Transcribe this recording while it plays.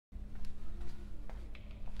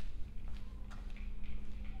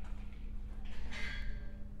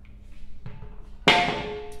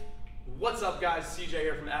What's up, guys? CJ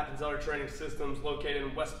here from App and Zeller Training Systems, located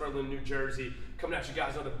in West Berlin, New Jersey. Coming at you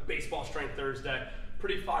guys on the Baseball Strength Thursday.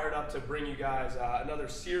 Pretty fired up to bring you guys another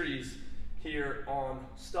series here on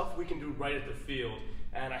stuff we can do right at the field.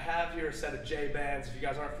 And I have here a set of J-bands. If you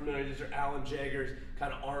guys aren't familiar, these are Alan Jaeger's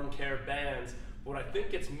kind of arm care bands. What I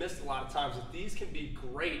think gets missed a lot of times is that these can be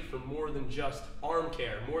great for more than just arm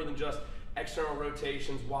care, more than just external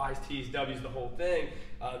rotations, Ys, Ts, Ws, the whole thing.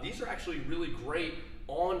 These are actually really great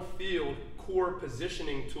on-field core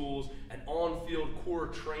positioning tools and on-field core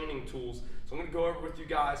training tools. So I'm going to go over with you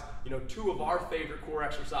guys, two of our favorite core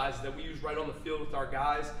exercises that we use right on the field with our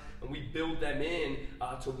guys, and we build them in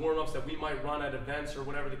to warm-ups that we might run at events or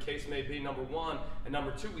whatever the case may be, number one. And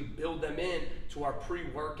number two, we build them in to our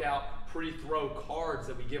pre-workout, pre-throw cards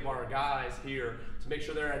that we give our guys here to make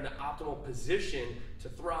sure they're in the optimal position to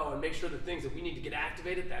throw and make sure the things that we need to get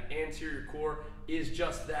activated, that anterior core, is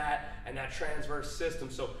just that, and that transverse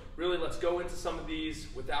system. So really, let's go into some of these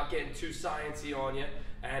without getting too sciencey on you.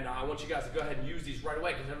 And I want you guys to go ahead and use these right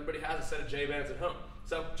away because everybody has a set of J-bands at home.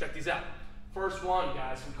 So check these out. First one,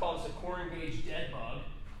 guys, we call this a core engaged dead bug.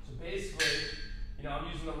 So basically, I'm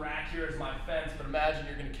using the rack here as my fence, but imagine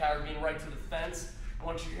you're going to carabine right to the fence.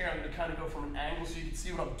 Once you're here, I'm going to kind of go from an angle so you can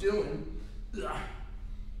see what I'm doing.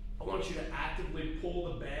 I want you to actively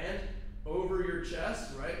pull the band over your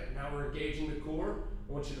chest, right? Now we're engaging the core.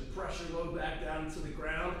 I want you to pressure load back down into the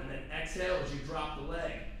ground and then exhale as you drop the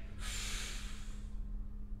leg.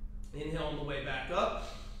 Inhale on the way back up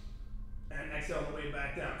and exhale on the way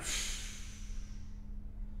back down.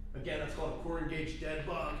 Again, that's called a core engaged dead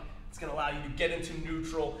bug. It's going to allow you to get into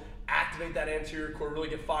neutral, activate that anterior core, really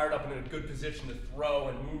get fired up and in a good position to throw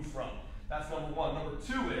and move from. That's number one. Number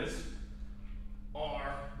two is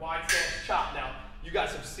our wide stance chop. Now, you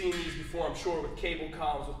guys have seen these before, I'm sure, with cable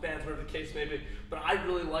columns, with bands, whatever the case may be. But I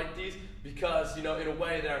really like these because, in a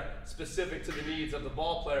way, they're specific to the needs of the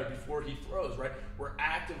ball player before he throws, right? We're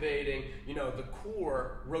activating, the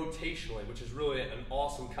core rotationally, which is really an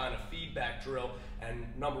awesome kind of feedback drill. And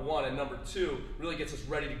number one and number two really gets us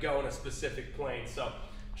ready to go in a specific plane. So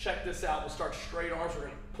check this out. We'll start straight arms. We're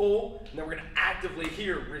going to pull, and then we're going to actively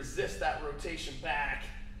here resist that rotation back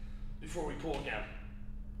before we pull again.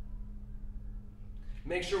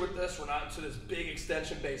 Make sure with this, we're not into this big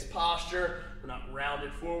extension-based posture. We're not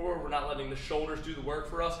rounded forward. We're not letting the shoulders do the work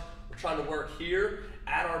for us. We're trying to work here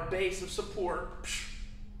at our base of support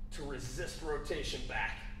to resist rotation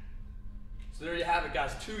back. So there you have it,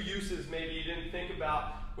 guys. Two uses maybe you didn't think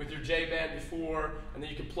about with your J-band before, and then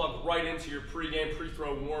you can plug right into your pre-game,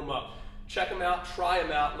 pre-throw warm-up. Check them out, try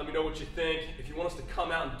them out, let me know what you think. If you want us to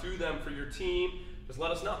come out and do them for your team, just let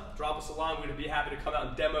us know. Drop us a line. We're going to be happy to come out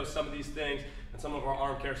and demo some of these things and some of our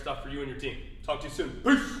arm care stuff for you and your team. Talk to you soon.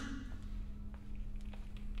 Peace!